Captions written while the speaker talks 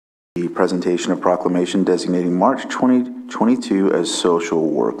The presentation of proclamation designating March 2022 as Social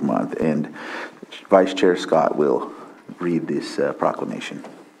Work Month, and Vice Chair Scott will read this proclamation.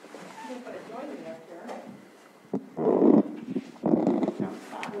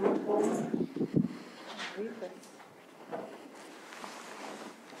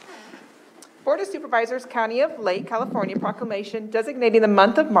 Board of Supervisors, County of Lake, California, proclamation designating the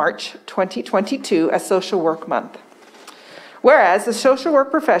month of March 2022 as Social Work Month. Whereas the social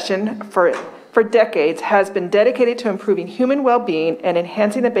work profession for decades has been dedicated to improving human well-being and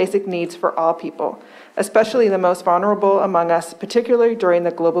enhancing the basic needs for all people, especially the most vulnerable among us, particularly during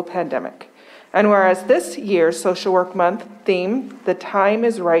the global pandemic. And whereas this year's Social Work Month theme, The Time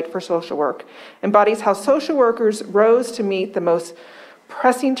is Right for Social Work, embodies how social workers rose to meet the most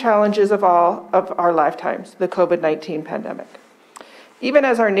pressing challenges of all of our lifetimes, the COVID-19 pandemic. Even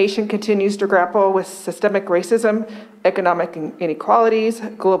as our nation continues to grapple with systemic racism, economic inequalities,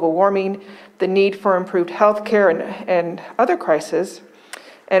 global warming, the need for improved health care, and other crises,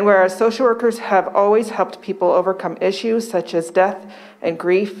 and whereas social workers have always helped people overcome issues such as death and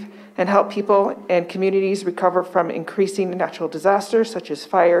grief, and help people and communities recover from increasing natural disasters such as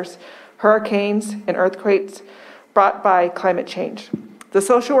fires, hurricanes, and earthquakes brought by climate change. The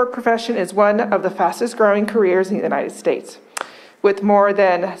social work profession is one of the fastest growing careers in the United States, with more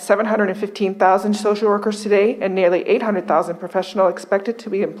than 715,000 social workers today and nearly 800,000 professionals expected to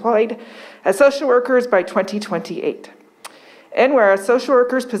be employed as social workers by 2028. And whereas social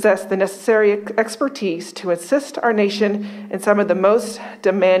workers possess the necessary expertise to assist our nation in some of the most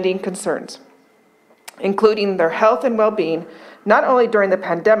demanding concerns, including their health and well-being, not only during the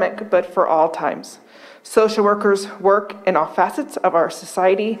pandemic, but for all times. Social workers work in all facets of our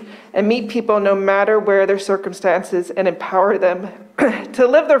society and meet people no matter where their circumstances and empower them to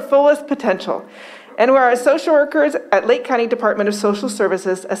live their fullest potential. And where our social workers at Lake County Department of Social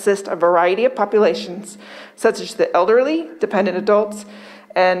Services assist a variety of populations, such as the elderly, dependent adults,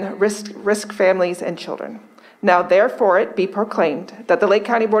 and risk families and children. Now therefore it be proclaimed that the Lake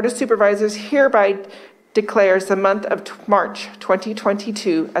County Board of Supervisors hereby declares the month of March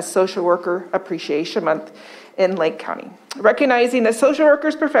 2022 as Social Worker Appreciation Month in Lake County, recognizing that social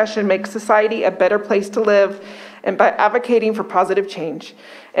workers' profession makes society a better place to live and by advocating for positive change,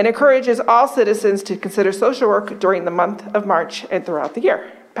 and encourages all citizens to consider social work during the month of March and throughout the year.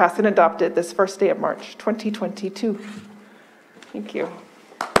 Passed and adopted this first day of March 2022. Thank you.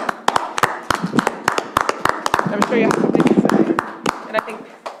 I'm sure you have something to say, and I think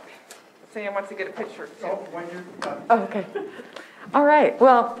Sam wants to get a picture. Oh, okay. All right.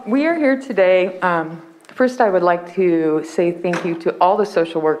 Well, we are here today. First, I would like to say thank you to all the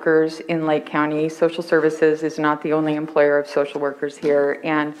social workers in Lake County. Social Services is not the only employer of social workers here.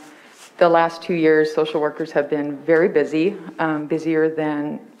 And the last 2 years, social workers have been very busy, busier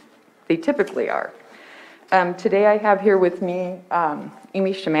than they typically are. Today, I have here with me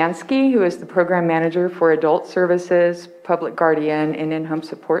Amy Shemansky, who is the Program Manager for Adult Services, Public Guardian, and In-Home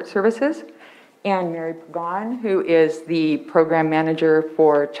Support Services, and Mary Pagan, who is the Program Manager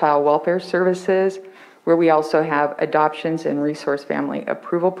for Child Welfare Services, where we also have Adoptions and Resource Family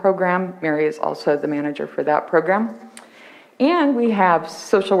Approval Program. Mary is also the manager for that program. And we have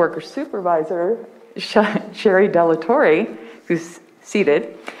Social Worker Supervisor Sherry Delatorre, who's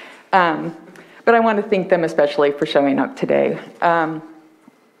seated. But I want to thank them especially for showing up today.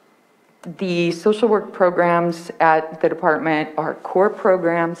 The social work programs at the department are core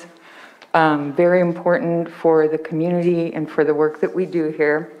programs, very important for the community and for the work that we do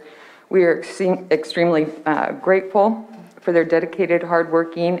here. We are extremely grateful for their dedicated,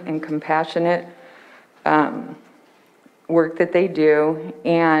 hardworking, and compassionate work that they do,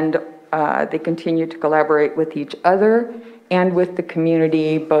 and they continue to collaborate with each other and with the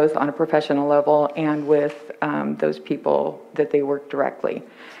community, both on a professional level and with those people that they work directly.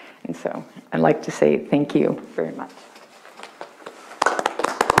 And so I'd like to say thank you very much.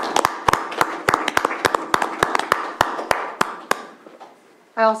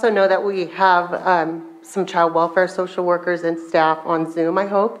 I also know that we have some child welfare social workers and staff on Zoom, I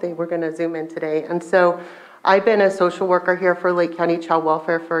hope. They were going to Zoom in today. And so I've been a social worker here for Lake County Child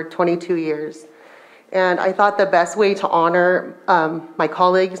Welfare for 22 years. And I thought the best way to honor my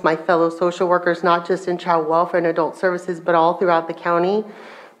colleagues, my fellow social workers, not just in child welfare and adult services, but all throughout the county.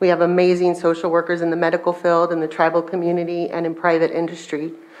 We have amazing social workers in the medical field, in the tribal community, and in private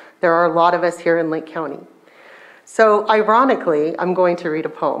industry. There are a lot of us here in Lake County. So ironically, I'm going to read a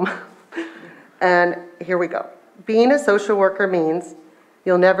poem. And here we go. Being a social worker means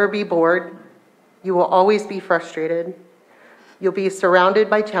you'll never be bored. You will always be frustrated. You'll be surrounded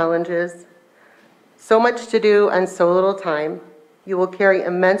by challenges. So much to do and so little time. You will carry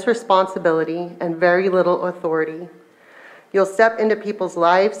immense responsibility and very little authority. You'll step into people's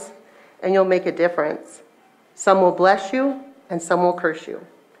lives and you'll make a difference. Some will bless you and some will curse you.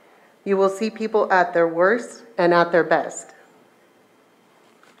 You will see people at their worst and at their best.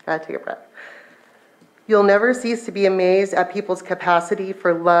 Gotta take a breath. You'll never cease to be amazed at people's capacity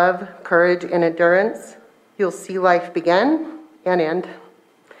for love, courage, and endurance. You'll see life begin and end.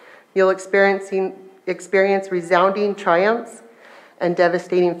 You'll experience resounding triumphs and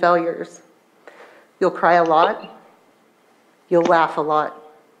devastating failures. You'll cry a lot. You'll laugh a lot.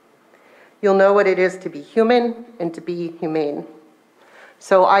 You'll know what it is to be human and to be humane.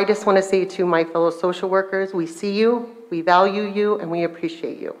 So I just want to say to my fellow social workers, we see you, we value you, and we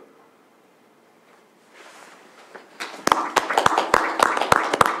appreciate you.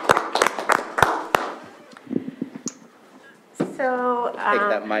 So, Take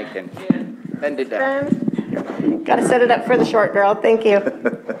that mic and bend it down. got to set it up for the short girl. Thank you.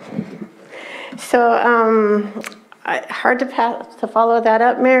 So, hard to follow that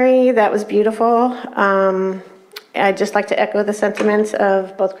up, Mary. That was beautiful. I'd just like to echo the sentiments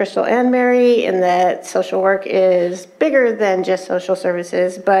of both Crystal and Mary in that social work is bigger than just social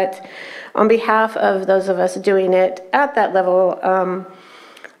services. But on behalf of those of us doing it at that level,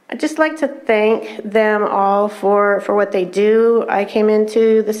 I'd just like to thank them all for what they do. I came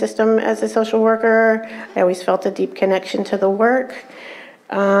into the system as a social worker. I always felt a deep connection to the work.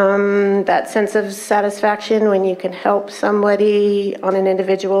 That sense of satisfaction when you can help somebody on an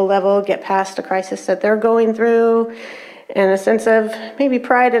individual level get past a crisis that they're going through, and a sense of maybe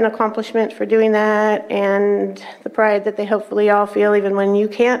pride and accomplishment for doing that, and the pride that they hopefully all feel even when you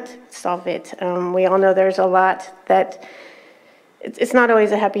can't solve it. We all know there's a lot that it's not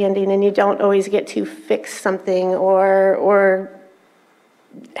always a happy ending, and you don't always get to fix something or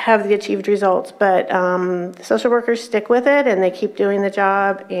have the achieved results, but the social workers stick with it and they keep doing the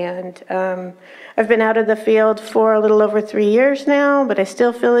job. And I've been out of the field for a little over 3 years now, but I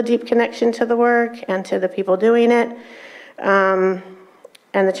still feel a deep connection to the work and to the people doing it, and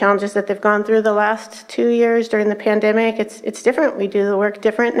the challenges that they've gone through the last 2 years during the pandemic. It's different. We do the work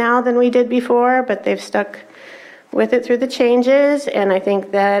different now than we did before, but they've stuck with it through the changes, and I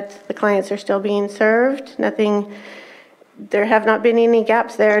think that the clients are still being served. There have not been any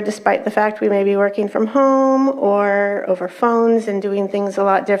gaps there, despite the fact we may be working from home or over phones and doing things a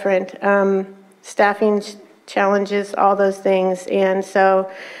lot different. Staffing challenges, all those things. And so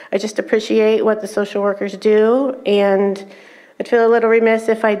I just appreciate what the social workers do, and I'd feel a little remiss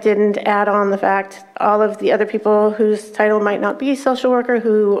if I didn't add on the fact all of the other people whose title might not be social worker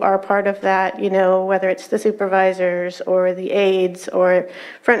who are part of that, whether it's the supervisors or the aides or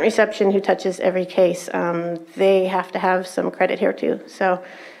front reception who touches every case. They have to have some credit here too. So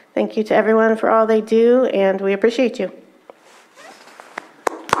thank you to everyone for all they do, and we appreciate you.